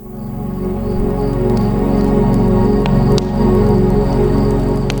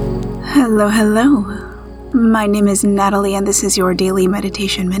Hello, hello. My name is Natalie and this is your Daily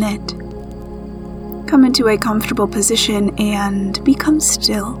Meditation Minute. Come into a comfortable position and become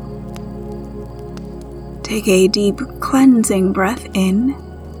still. Take a deep cleansing breath in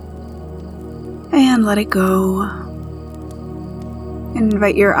and let it go.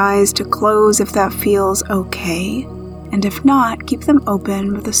 Invite your eyes to close if that feels okay, and if not, keep them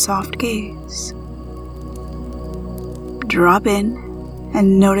open with a soft gaze. Drop in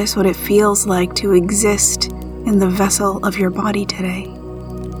and notice what it feels like to exist in the vessel of your body today.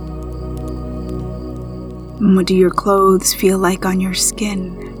 What do your clothes feel like on your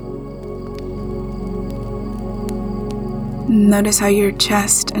skin? Notice how your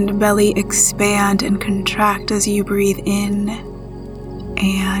chest and belly expand and contract as you breathe in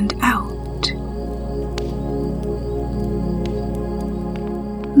and out.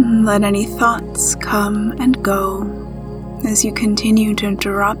 Let any thoughts come and go as you continue to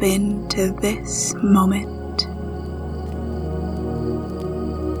drop into this moment.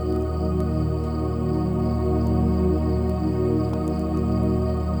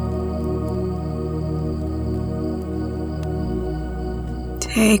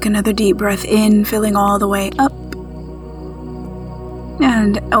 Take another deep breath in, filling all the way up,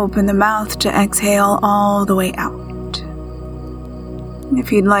 and open the mouth to exhale all the way out.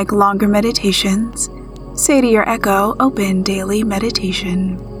 If you'd like longer meditations, say to your echo, open daily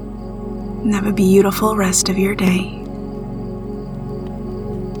meditation. Have a beautiful rest of your day.